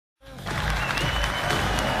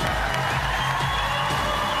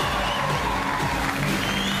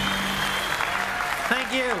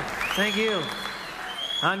Thank you.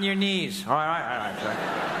 On your knees. All right.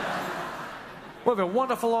 We have a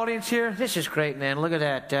wonderful audience here. This is great, man. Look at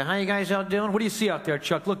that. How you guys out doing? What do you see out there,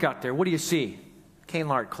 Chuck? Look out there. What do you see?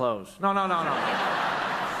 Kmart clothes. No.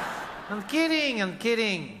 I'm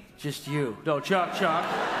kidding. Just you. No, Chuck.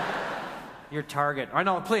 Your Target. I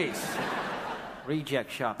know, please. Reject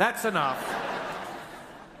shop. That's enough.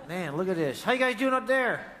 Man, look at this. How you guys doing up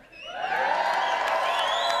there?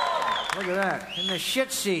 Look at that. In the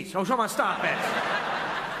shit seats. Oh, come on, stop it.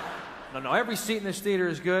 No, every seat in this theater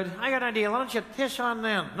is good. I got an idea. Why don't you piss on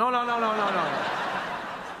them? No. No,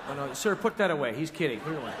 sir, put that away. He's kidding.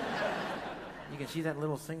 Put it away. You can see that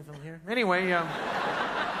little thing from here? Anyway,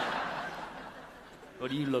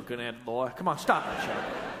 what are you looking at, boy? Come on, stop it, Chuck.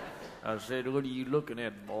 I said, what are you looking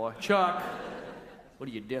at, boy? Chuck, what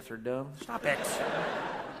are you, deaf or dumb? Stop it.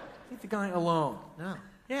 Leave the guy alone. No.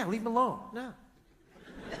 Yeah, leave him alone. No.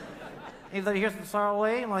 Anybody here from far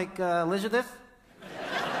away, like Elizabeth?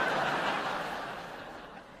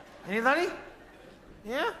 Anybody?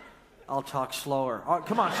 Yeah? I'll talk slower. Oh,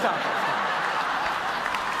 come on, stop.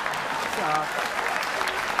 Stop.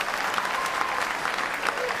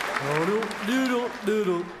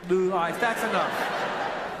 Doodle. All right, that's enough.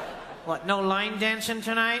 What, no line dancing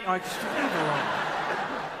tonight? All right, just leave it alone.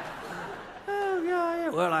 Oh, yeah.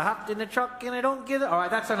 Well, I hopped in the truck and I don't get it. All right,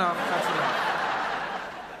 that's enough.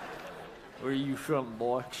 Where are you from,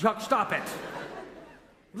 boy? Chuck, stop it.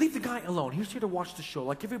 Leave the guy alone. He was here to watch the show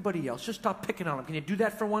like everybody else. Just stop picking on him. Can you do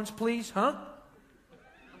that for once, please? Huh?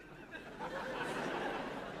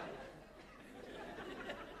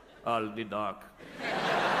 I'll be dark.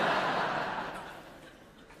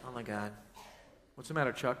 Oh, my God. What's the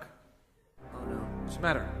matter, Chuck? Oh, no. What's the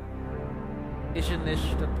matter? Isn't this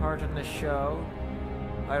the part in the show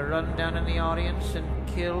I run down in the audience and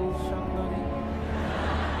kill somebody?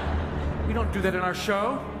 We don't do that in our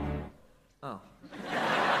show. Oh.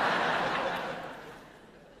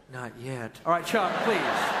 Not yet. All right, Chuck, please.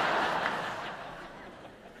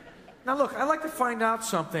 Now, look, I'd like to find out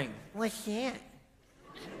something. What's that?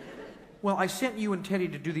 Well, I sent you and Teddy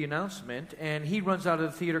to do the announcement, and he runs out of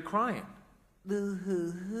the theater crying.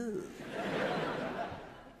 Boo-hoo-hoo.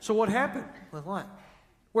 So what happened? With what?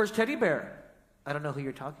 Where's Teddy Bear? I don't know who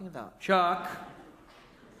you're talking about. Chuck.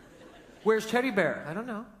 Where's Teddy Bear? I don't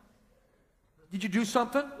know. Did you do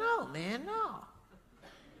something? No, man, no.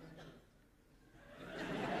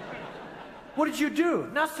 What did you do?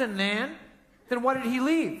 Nothing, man. Then why did he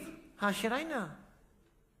leave? How should I know? Are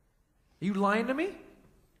you lying to me?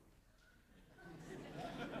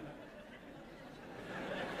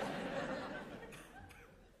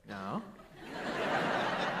 No.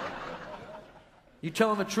 You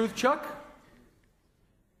telling the truth, Chuck?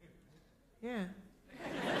 Yeah.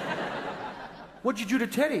 What'd you do to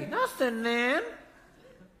Teddy? Nothing, man.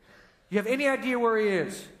 You have any idea where he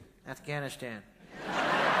is? Afghanistan.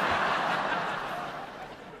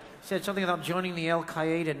 Said something about joining the Al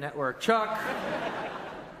Qaeda network. Chuck,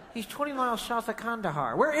 he's 20 miles south of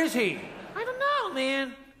Kandahar. Where is he? I don't know,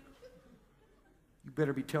 man. You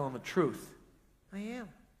better be telling the truth. I am.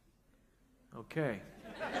 Okay.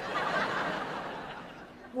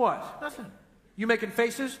 What? Nothing. You making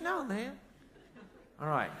faces? No, man. All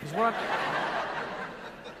right. Because what,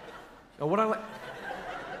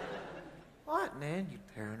 man? You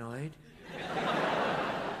paranoid?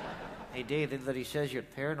 Hey, Dave, that he says you're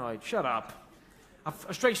paranoid. Shut up. A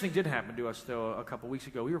strange thing did happen to us, though, a couple weeks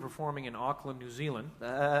ago. We were performing in Auckland, New Zealand,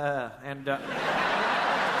 Now,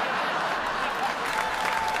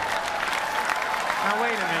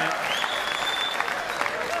 wait a minute.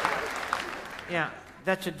 Yeah,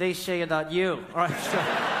 that's what they say about you. All right, so...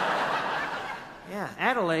 Yeah,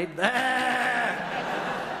 Adelaide.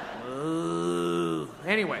 Ooh.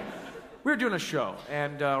 Anyway. We were doing a show,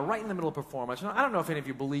 and right in the middle of performance, and I don't know if any of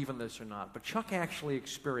you believe in this or not, but Chuck actually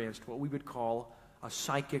experienced what we would call a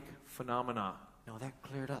psychic phenomena. No, that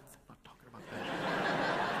cleared up. I'm not talking about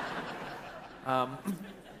that.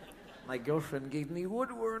 My girlfriend gave me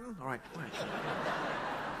Woodward. All right, all right.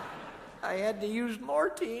 I had to use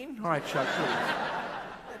Mortine. All right, Chuck, please.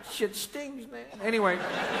 That shit stings, man. Anyway.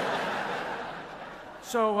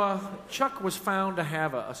 So, Chuck was found to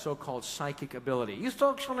have a so-called psychic ability. You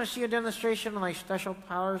folks want to see a demonstration of my special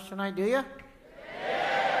powers tonight, do you?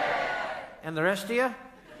 Yeah. And the rest of you?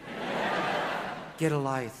 Yeah. Get a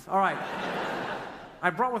life. All right. I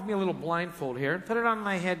brought with me a little blindfold here. Put it on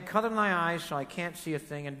my head, cover my eyes so I can't see a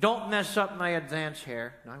thing, and don't mess up my advanced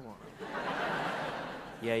hair. No, I won't.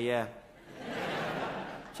 Yeah.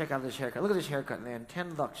 Check out this haircut. Look at this haircut, man.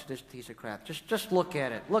 $10 for this piece of crap. Just look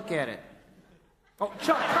at it. Look at it. Oh,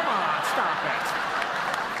 Chuck, come on, stop it.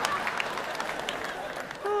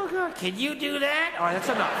 Oh, God. Can you do that? All right, that's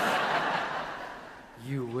enough.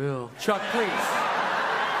 You will. Chuck, please.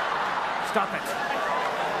 Stop it.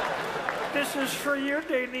 This is for you,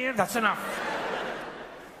 Damien. That's enough.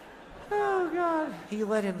 Oh, God. He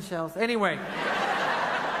let himself. Anyway.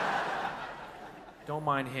 Don't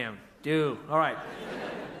mind him. Do. All right.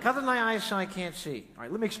 Cover my eyes so I can't see. All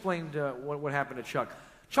right, let me explain what happened to Chuck.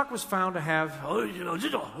 Chuck was found to have... Stop it.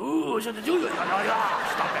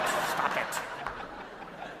 Stop it.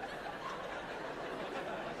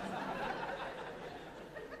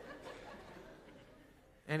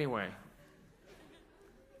 Anyway.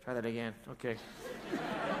 Try that again. Okay.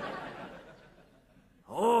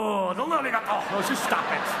 Oh, no, just stop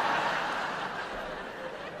it.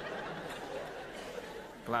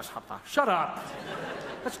 Glass hopper. Shut up.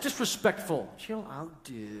 That's disrespectful. Chill out,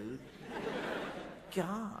 dude.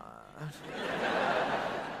 God.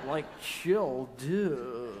 Like, chill,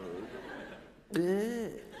 dude.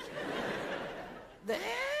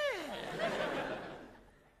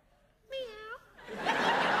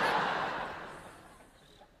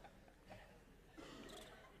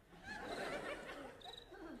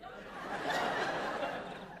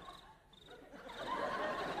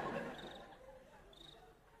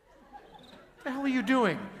 What the hell are you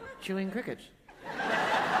doing? Chewing crickets.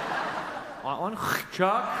 Want one?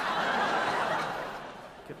 Chuck?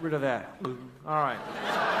 Get rid of that. All right.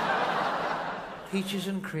 Peaches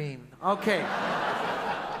and cream. Okay.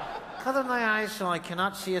 Cover my eyes so I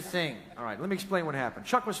cannot see a thing. All right, let me explain what happened.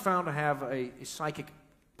 Chuck was found to have a psychic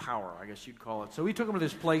power, I guess you'd call it. So we took him to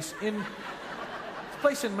this place in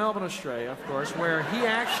Melbourne, Australia, of course, where he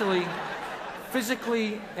actually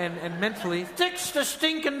physically and mentally fixed the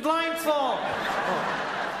stinking blindfold. Oh.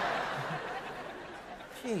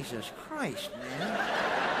 Jesus Christ, man.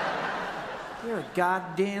 You're a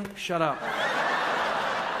goddamn... Shut up.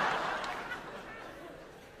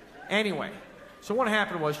 Anyway, so what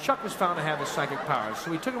happened was Chuck was found to have the psychic powers.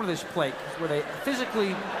 So we took him to this place where they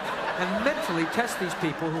physically and mentally test these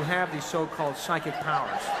people who have these so-called psychic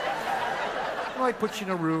powers. Well, they put you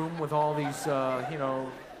in a room with all these,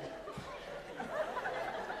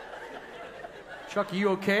 Chuck, are you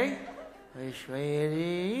okay?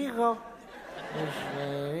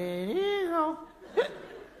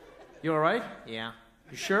 You all right? Yeah.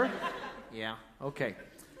 You sure? Yeah. Okay.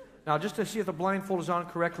 Now, just to see if the blindfold is on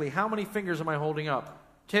correctly, how many fingers am I holding up?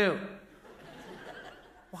 2.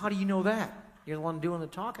 Well, how do you know that? You're the one doing the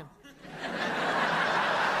talking.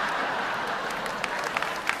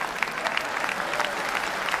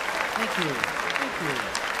 Thank you. Thank you.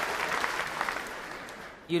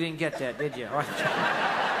 You didn't get that, did you? All right.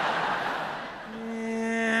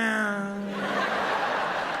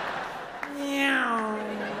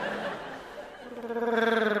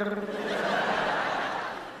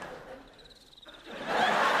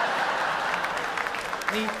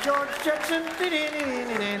 George Jackson,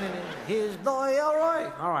 his boy, all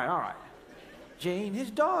right. All right. Jane, his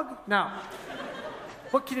dog. Now,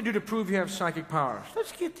 what can you do to prove you have psychic powers?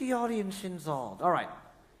 Let's get the audience involved. All right.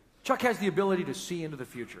 Chuck has the ability to see into the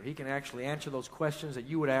future. He can actually answer those questions that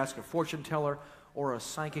you would ask a fortune teller or a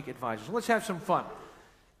psychic advisor. So let's have some fun.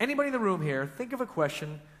 Anybody in the room here, think of a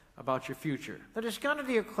question about your future. That is going to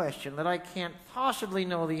be a question that I can't possibly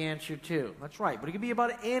know the answer to. That's right, but it can be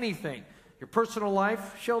about anything. Your personal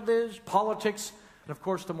life, showbiz, politics, and of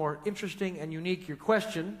course, the more interesting and unique your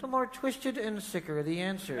question, the more twisted and sicker the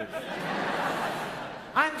answers.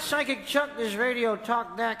 I'm Psychic Chuck, this radio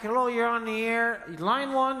talk deck. Hello, you're on the air.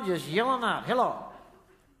 Line 1, just yelling out. Hello.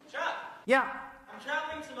 Chuck. Yeah. I'm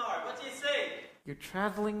traveling tomorrow. What do you see? You're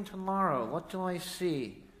traveling tomorrow. What do I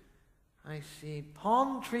see? I see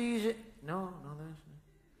palm trees. No, that's not.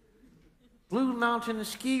 Blue Mountain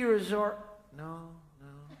Ski Resort. No.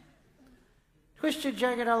 Twisted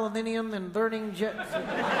jagged aluminium and burning jet.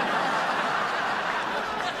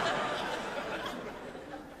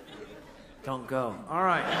 Don't go. All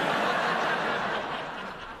right.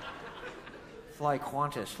 Fly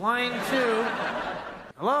Qantas. Line 2.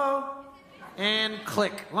 Hello? And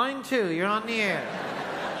click. Line 2, you're on the air.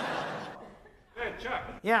 Hey, Chuck.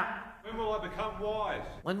 Yeah. When will I become wise?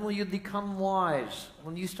 When will you become wise?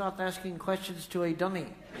 When you stop asking questions to a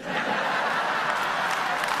dummy.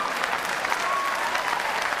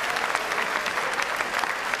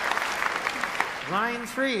 Line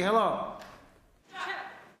 3, hello. Chuck,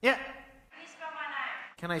 Yeah. can you spell my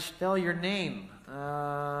name? Can I spell your name?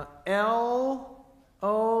 L-O-S-E-R.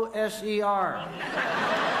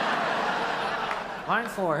 Line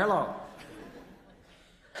 4, hello.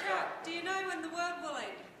 Chuck, do you know when the world will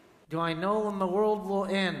end? Do I know when the world will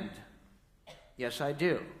end? Yes, I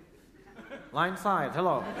do. Line 5,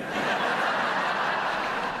 hello.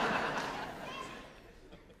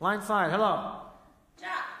 Line 5, hello. Chuck,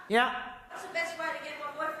 Yeah? what's the best way to get my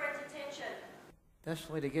boyfriend's attention? Best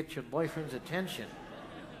way to get your boyfriend's attention.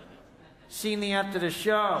 See me after the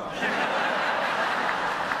show.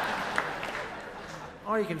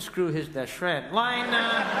 Or you can screw his the shred. Line,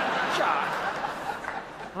 Chuck.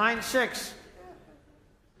 Line 6.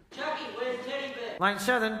 Chucky, where's Teddy Bear? Line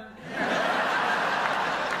 7.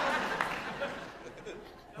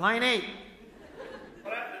 Line 8.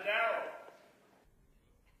 What happened to Daryl?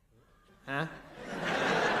 Huh?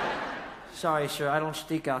 Sorry, sir, I don't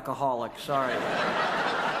speak alcoholic. Sorry.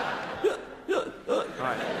 All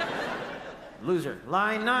right. Loser.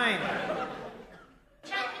 Line 9.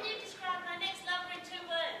 Chuck, can you describe my next lover in 2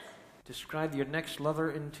 words? Describe your next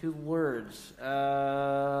lover in 2 words.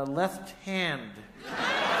 Left hand.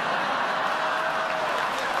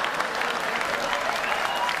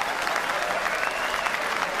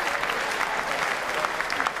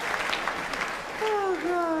 Oh,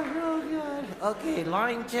 God, oh, God. Okay,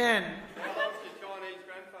 line 10. How long's your Chinese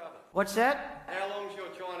grandfather? What's that? How long's your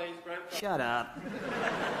Chinese grandfather? Shut up.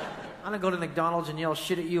 I'm gonna go to McDonald's and yell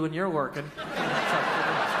shit at you when you're working.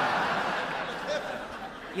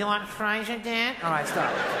 You want fries and Dan? All right,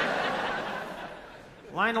 stop.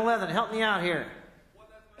 Line 11, help me out here.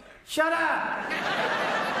 Shut up!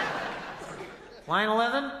 Line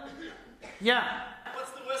 11? Yeah.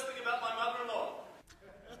 What's the worst thing about my mother-in-law?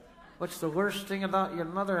 What's the worst thing about your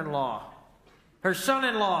mother-in-law? Her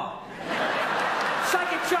son-in-law.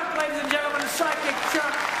 Psychic Chuck, ladies and gentlemen, Psychic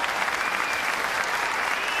Chuck.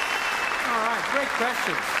 All right, great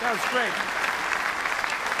questions. That was great.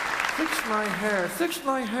 Fix my hair. Fix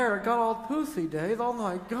my hair. It got all poofy, Dave. Oh,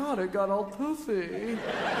 my God, it got all poofy.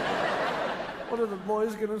 What are the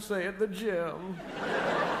boys going to say at the gym?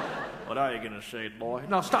 What are you going to say, boy?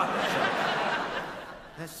 No, stop it.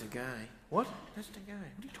 That's the guy. What? That's the guy.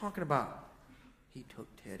 What are you talking about? He took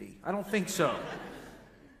Teddy. I don't think so.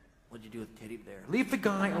 What'd you do with Teddy Bear? Leave the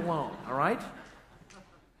guy alone, all right?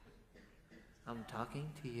 I'm talking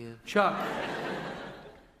to you. Chuck.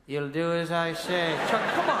 You'll do as I say. Chuck,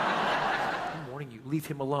 come on. I'm warning you, leave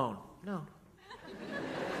him alone. No.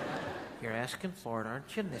 You're asking for it,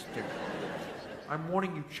 aren't you, mister? I'm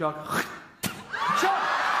warning you, Chuck. Chuck!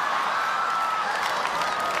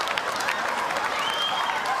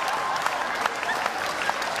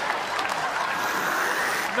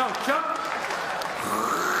 No, Chuck!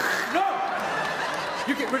 No!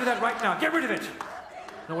 You get rid of that right now. Get rid of it!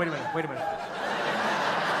 No, wait a minute, wait a minute.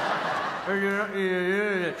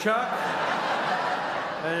 Chuck?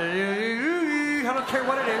 I don't care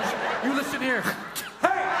what it is. You listen here.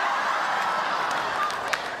 Hey!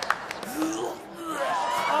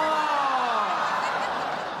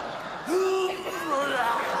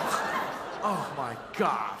 Oh, my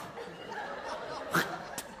God.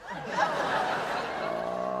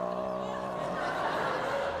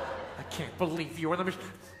 I can't believe you.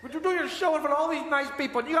 You're doing a show in front of all these nice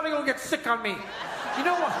people, and you gotta go get sick on me. You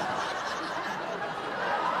know what?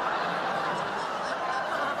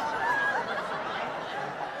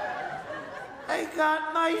 I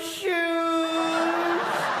got my shoes.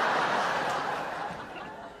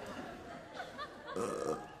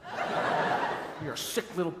 You're a sick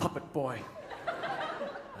little puppet boy.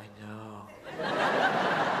 I know.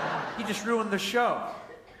 You just ruined the show.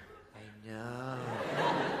 I know.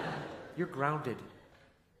 You're grounded.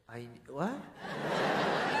 What?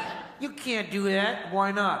 You can't do that.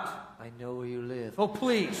 Why not? I know where you live. Oh,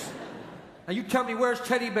 please. Now you tell me, where's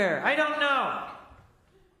Teddy Bear? I don't know.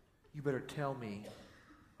 You better tell me,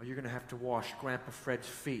 or you're going to have to wash Grandpa Fred's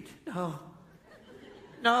feet. No.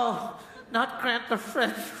 No, not Grandpa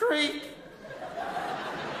Fred's feet.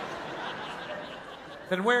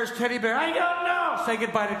 Then where's Teddy Bear? I don't know. Say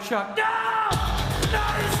goodbye to Chuck. No!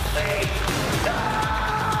 Not his feet!